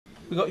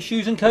We got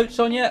shoes and coats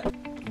on yet?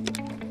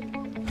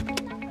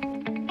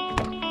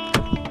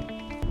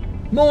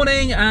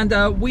 Morning,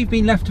 and we've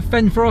been left to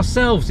fend for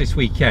ourselves this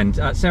weekend.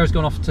 Sarah's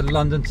gone off to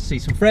London to see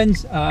some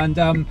friends,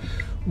 and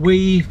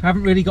we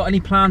haven't really got any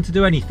plan to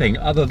do anything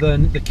other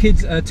than the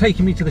kids are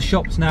taking me to the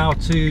shops now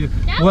to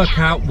work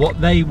out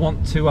what they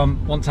want to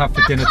have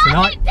for dinner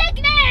tonight.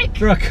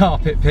 For a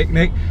carpet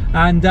picnic,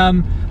 and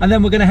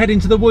then we're going to head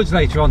into the woods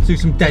later on to do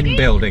some den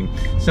building.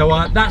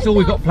 So that's all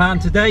we've got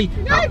planned today.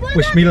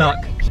 Wish me luck.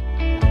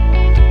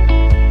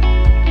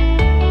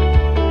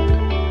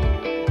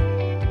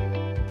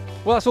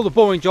 Well, that's all the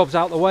boring jobs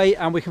out the way,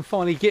 and we can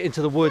finally get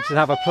into the woods and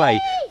have a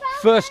play.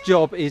 First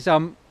job is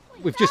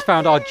we've just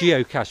found our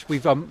geocache.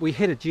 We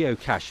hit a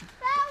geocache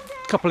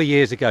a couple of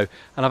years ago,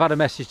 and I've had a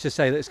message to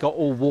say that it's got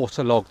all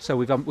waterlogged, so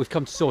we've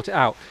come to sort it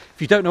out.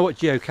 If you don't know what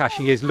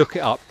geocaching is, look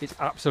it up. It's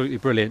absolutely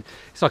brilliant.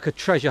 It's like a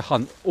treasure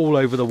hunt all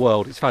over the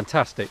world. It's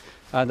fantastic,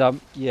 and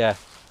yeah,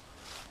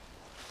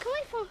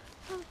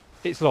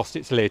 it's lost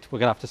its lid. We're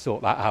gonna have to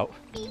sort that out.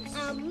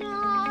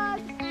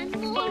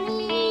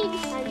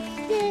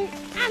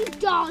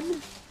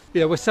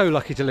 Yeah, we're so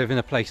lucky to live in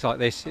a place like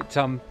this. It's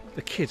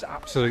the kids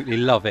absolutely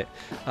love it,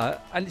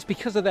 and it's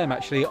because of them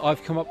actually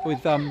I've come up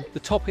with the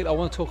topic I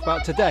want to talk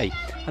about today,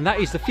 and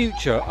that is the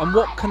future and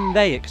what can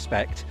they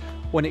expect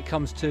when it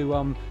comes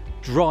to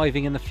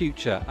driving in the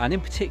future, and in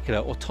particular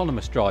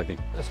autonomous driving.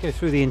 Let's go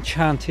through the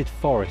enchanted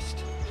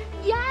forest.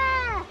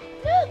 Yeah!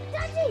 Look,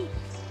 Daddy!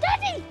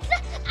 Daddy!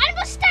 I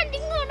was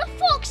standing on a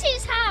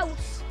fox's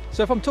house!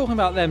 So if I'm talking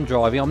about them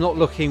driving, I'm not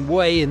looking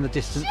way in the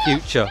distant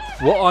future.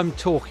 What I'm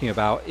talking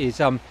about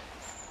is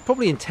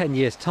probably in 10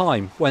 years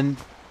time, when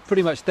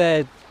pretty much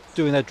they're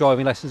doing their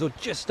driving lessons or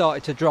just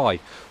started to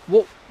drive.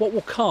 What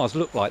will cars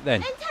look like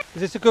then?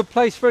 Is this a good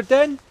place for a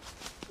den?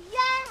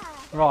 Yeah!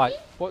 Right,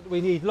 what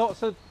we need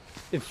lots of,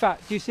 in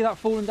fact, do you see that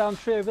fallen down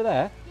tree over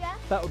there? Yeah.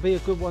 That would be a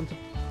good one to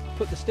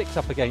put the sticks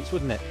up against,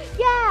 wouldn't it?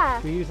 Yeah!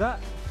 Can we use that?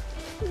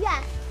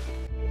 Yeah.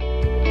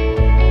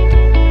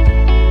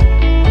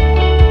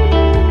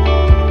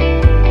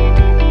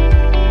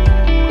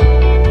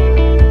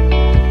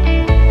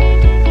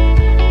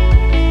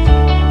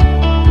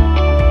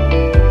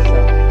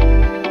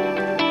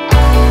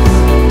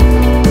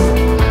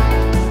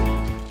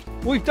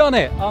 We've done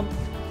it.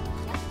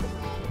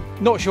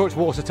 Not sure it's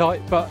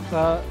watertight, but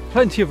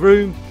plenty of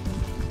room.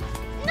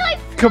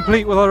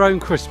 Complete with our own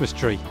Christmas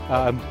tree.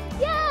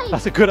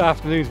 That's a good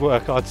afternoon's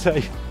work, I'd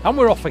say. And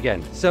we're off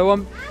again. So we're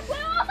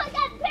off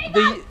again,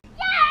 Peter!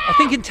 I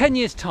think in 10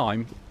 years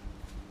time,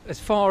 as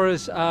far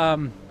as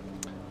the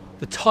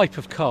type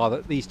of car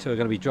that these two are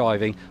going to be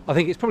driving, I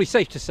think it's probably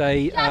safe to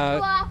say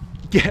yeah,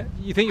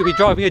 you think you'll be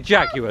driving a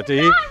Jaguar, do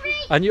you?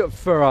 And you're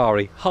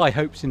Ferrari. High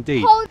hopes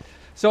indeed.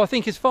 So I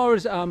think as far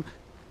as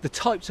the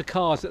types of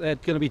cars that they're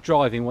going to be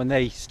driving when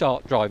they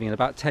start driving in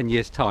about 10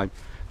 years time,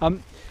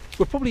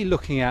 we're probably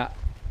looking at,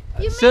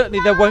 certainly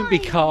there won't be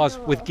cars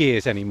with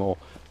gears anymore.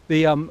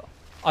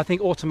 I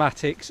think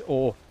automatics,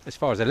 or as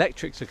far as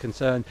electrics are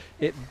concerned,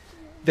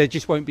 there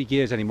just won't be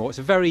gears anymore. It's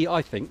a very,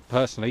 I think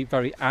personally,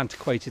 very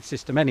antiquated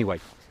system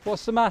anyway.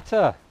 What's the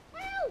matter?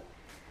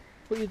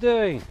 What are you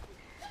doing?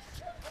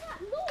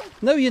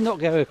 No, you're not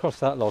going across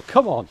that log.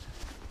 Come on.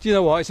 Do you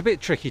know what? It's a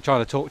bit tricky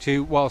trying to talk to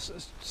you whilst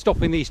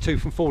stopping these two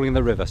from falling in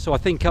the river. So I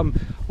think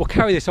we'll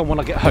carry this on when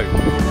I get home.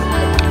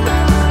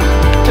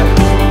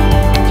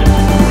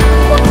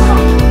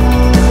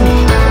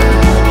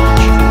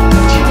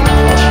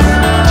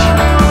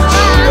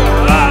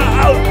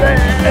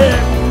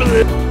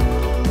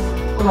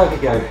 Well, there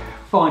we go.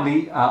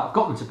 Finally, I've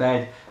got them to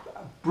bed.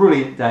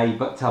 Brilliant day,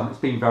 but it's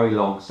been very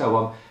long.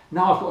 So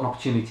now I've got an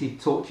opportunity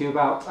to talk to you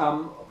about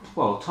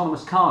well,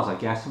 autonomous cars, I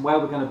guess, and where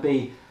we're going to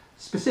be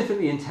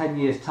specifically in 10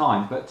 years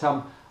time. But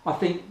I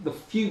think the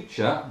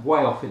future, way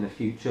off in the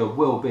future,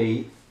 will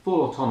be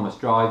full autonomous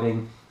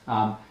driving,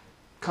 kind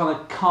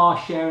of car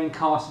sharing,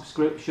 car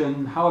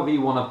subscription, however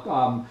you want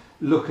to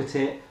look at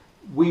it.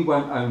 We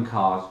won't own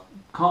cars.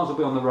 Cars will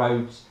be on the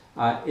roads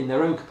in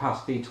their own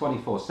capacity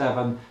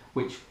 24/7,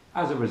 which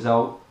as a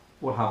result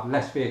will have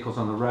less vehicles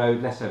on the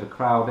road, less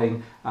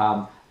overcrowding,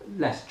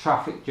 less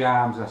traffic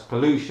jams, less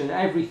pollution,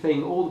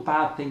 everything, all the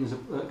bad things that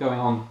are going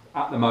on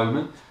at the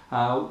moment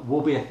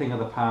will be a thing of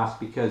the past,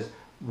 because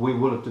we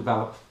will have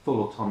developed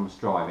full autonomous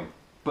driving.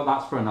 But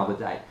that's for another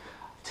day.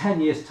 10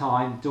 years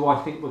time, do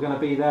I think we're going to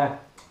be there?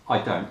 I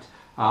don't.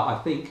 I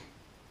think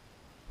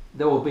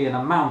there will be an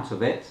amount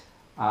of it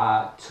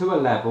to a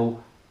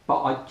level,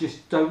 but I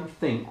just don't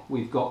think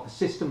we've got the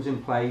systems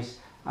in place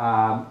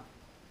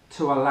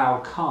to allow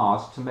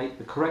cars to make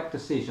the correct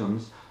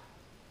decisions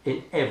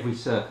in every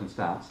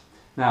circumstance.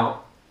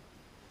 Now,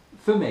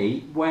 for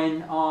me,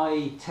 when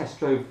I test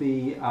drove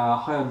the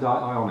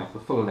Hyundai Ioniq, the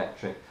full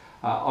electric,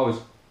 I was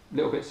a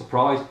little bit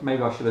surprised.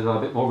 Maybe I should have done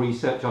a bit more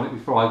research on it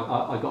before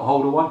I got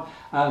hold of one.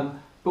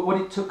 But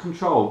when it took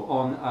control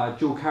on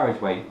dual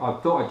carriageway, I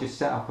thought I'd just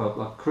set up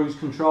a cruise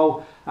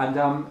control, and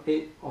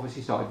it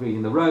obviously started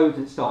reading the road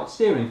and started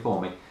steering for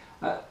me.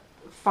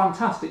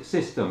 Fantastic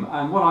system,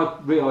 and when I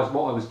realised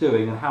what I was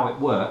doing and how it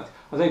worked,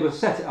 I was able to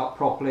set it up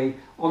properly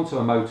onto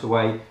a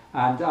motorway,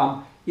 and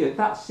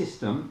that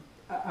system,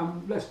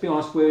 let's be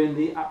honest, we're in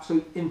the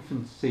absolute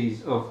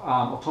infancies of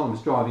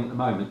autonomous driving at the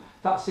moment.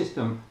 That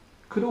system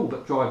could all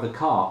but drive the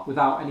car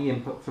without any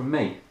input from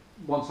me,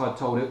 once I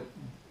told it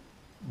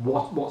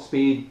what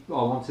speed I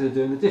wanted to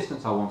do and the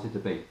distance I wanted to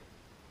be.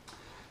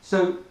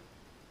 So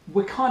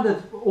we're kind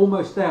of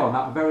almost there on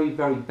that very,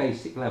 very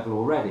basic level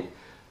already.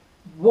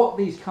 What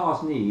these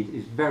cars need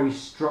is very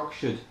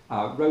structured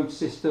road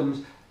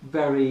systems,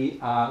 very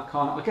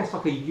kind of, I guess,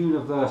 like a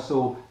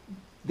universal,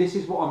 this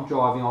is what I'm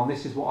driving on,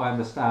 this is what I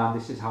understand,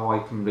 this is how I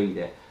can read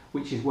it,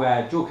 which is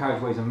where dual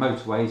carriageways and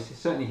motorways,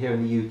 certainly here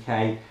in the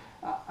UK,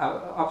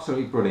 are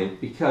absolutely brilliant,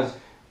 because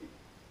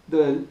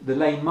the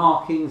lane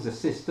markings, the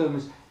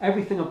systems,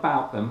 everything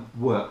about them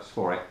works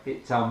for it.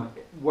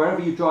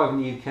 Wherever you drive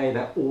in the UK,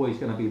 they're always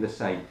going to be the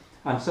same.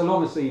 And so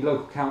long as the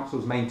local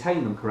councils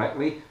maintain them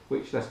correctly,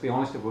 which, let's be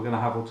honest, if we're going to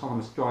have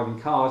autonomous driving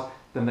cars,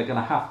 then they're going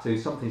to have to,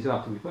 something's going to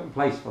have to be put in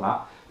place for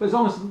that. But as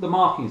long as the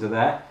markings are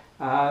there,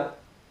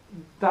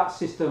 that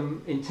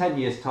system in 10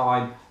 years'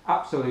 time,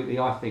 absolutely,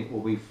 I think, will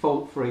be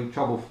fault-free,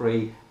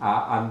 trouble-free,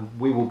 and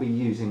we will be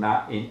using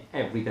that in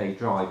everyday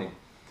driving.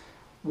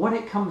 When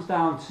it comes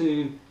down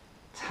to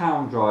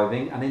town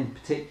driving, and in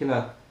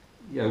particular,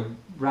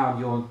 around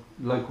your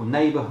local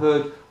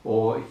neighbourhood,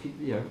 or if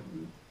you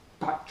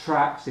back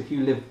tracks, if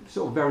you live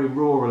sort of very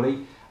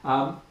rurally,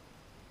 I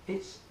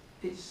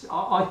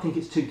think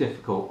it's too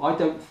difficult. I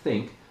don't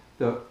think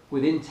that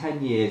within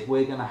 10 years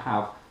we're going to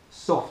have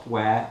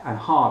software and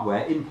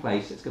hardware in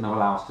place that's going to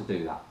allow us to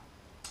do that.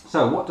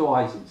 So what do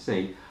I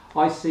see?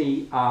 I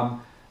see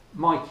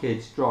my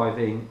kids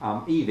driving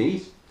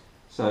EVs.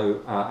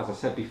 So as I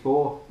said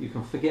before, you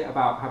can forget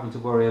about having to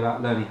worry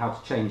about learning how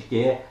to change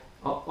gear.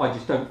 I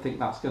just don't think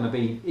that's going to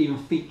be even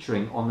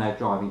featuring on their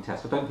driving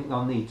test. I don't think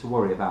they'll need to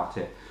worry about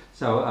it.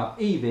 So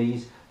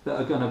EVs that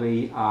are going to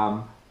be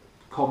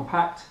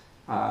compact,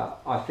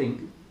 I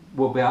think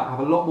we'll be able to have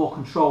a lot more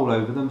control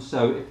over them.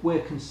 So if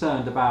we're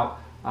concerned about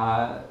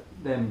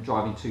them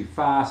driving too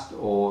fast,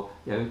 or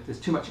there's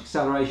too much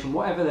acceleration,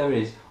 whatever there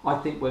is, I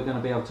think we're going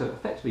to be able to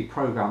effectively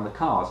program the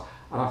cars,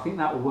 and I think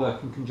that will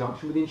work in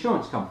conjunction with the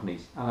insurance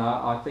companies. And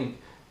I think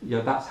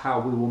that's how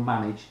we will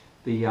manage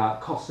the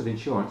costs of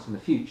insurance in the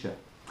future.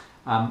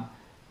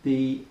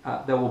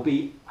 There will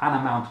be an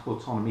amount of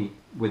autonomy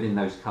within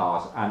those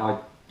cars, and I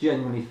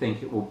genuinely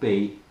think it will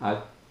be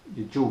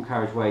dual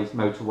carriageways,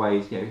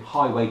 motorways,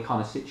 highway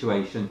kind of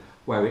situation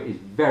where it is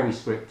very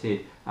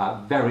scripted,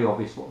 very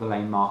obvious what the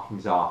lane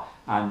markings are,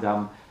 and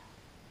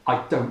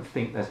I don't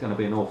think there's going to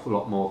be an awful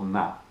lot more than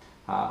that.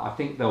 I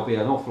think there'll be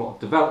an awful lot of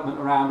development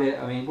around it.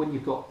 I mean, when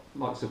you've got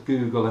likes of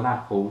Google and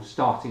Apple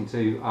starting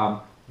to,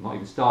 not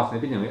even starting,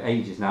 they've been doing it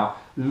ages now,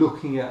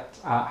 looking at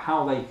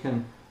how they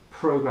can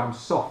program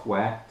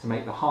software to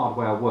make the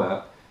hardware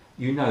work,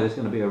 there's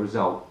going to be a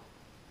result,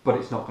 but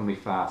it's not going to be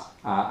fast.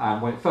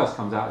 And when it first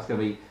comes out, it's going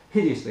to be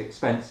hideously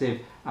expensive,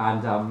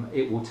 and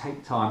it will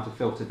take time to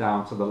filter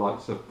down to the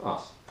likes of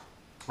us.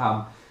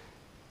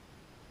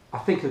 I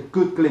think a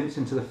good glimpse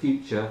into the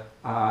future,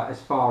 as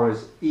far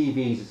as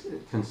EVs is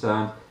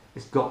concerned,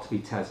 it's got to be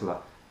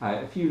Tesla.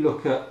 If you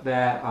look at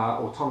their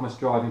autonomous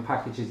driving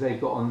packages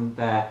they've got on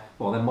their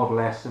Model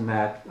S and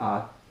their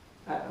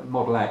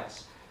Model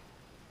X,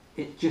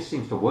 it just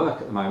seems to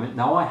work at the moment.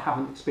 Now, I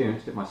haven't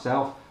experienced it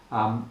myself,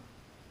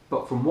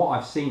 but from what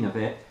I've seen of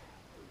it,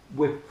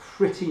 we're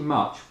pretty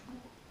much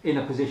in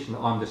a position that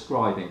I'm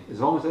describing. As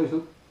long as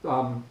those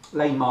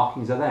lane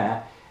markings are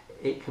there,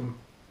 it can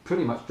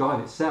pretty much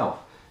drive itself.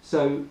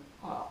 So,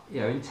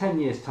 in 10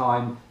 years'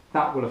 time,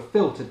 that will have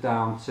filtered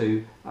down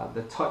to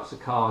the types of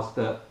cars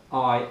that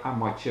I and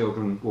my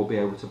children will be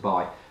able to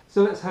buy.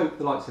 So let's hope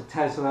the likes of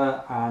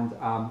Tesla and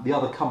the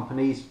other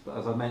companies,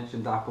 as I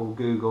mentioned, Apple,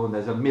 Google, and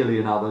there's a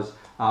million others,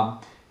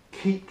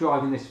 keep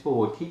driving this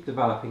forward, keep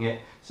developing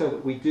it, so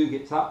that we do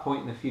get to that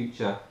point in the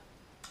future,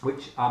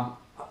 which I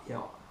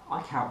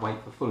can't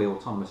wait for fully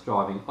autonomous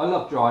driving. I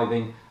love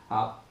driving,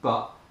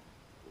 but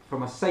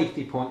from a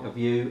safety point of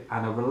view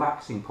and a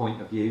relaxing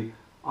point of view,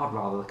 I'd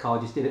rather the car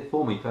just did it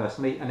for me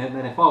personally, and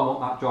then if I want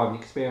that driving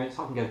experience,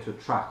 I can go to a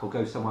track or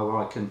go somewhere where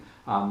I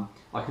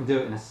can do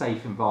it in a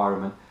safe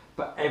environment.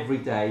 But every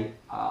day,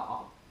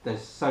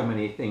 there's so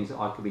many things that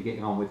I could be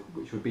getting on with,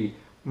 which would be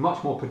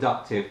much more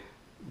productive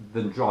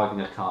than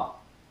driving a car.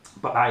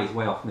 But that is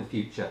way off in the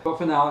future. But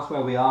for now, that's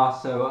where we are.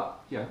 So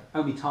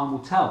only time will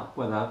tell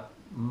whether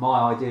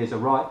my ideas are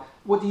right.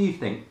 What do you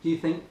think? Do you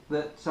think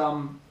that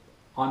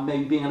I'm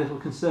maybe being a little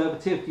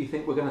conservative? Do you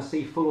think we're going to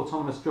see full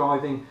autonomous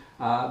driving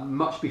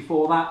much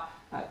before that?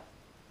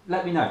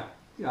 Let me know.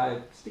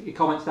 Stick your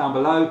comments down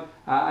below,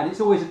 and it's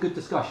always a good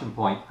discussion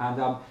point. And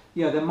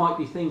there might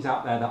be things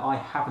out there that I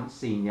haven't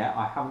seen yet,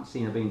 I haven't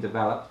seen are being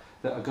developed,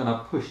 that are going to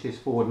push this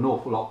forward an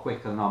awful lot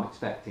quicker than I'm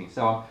expecting.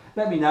 So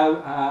let me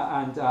know,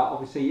 and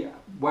obviously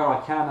where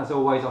I can, as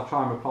always, I'll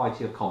try and reply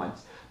to your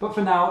comments. But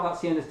for now, that's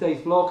the end of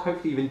today's vlog.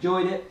 Hopefully you've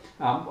enjoyed it.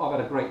 I've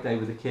had a great day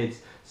with the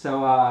kids.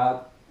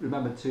 So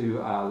remember to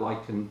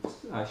like and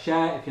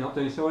share if you're not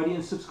doing so already,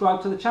 and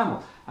subscribe to the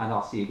channel. And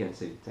I'll see you again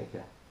soon. Take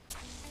care.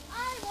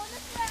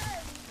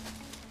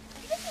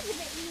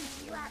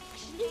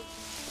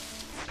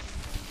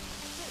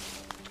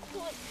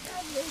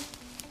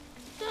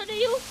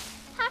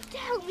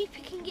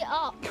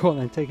 top. Go on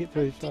then, take it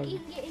through. Sorry.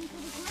 Digging it into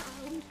the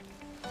ground.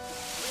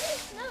 Really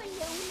snowing,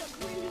 it will look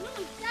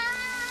really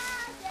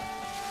nice.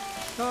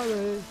 Daddy!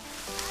 Sorry.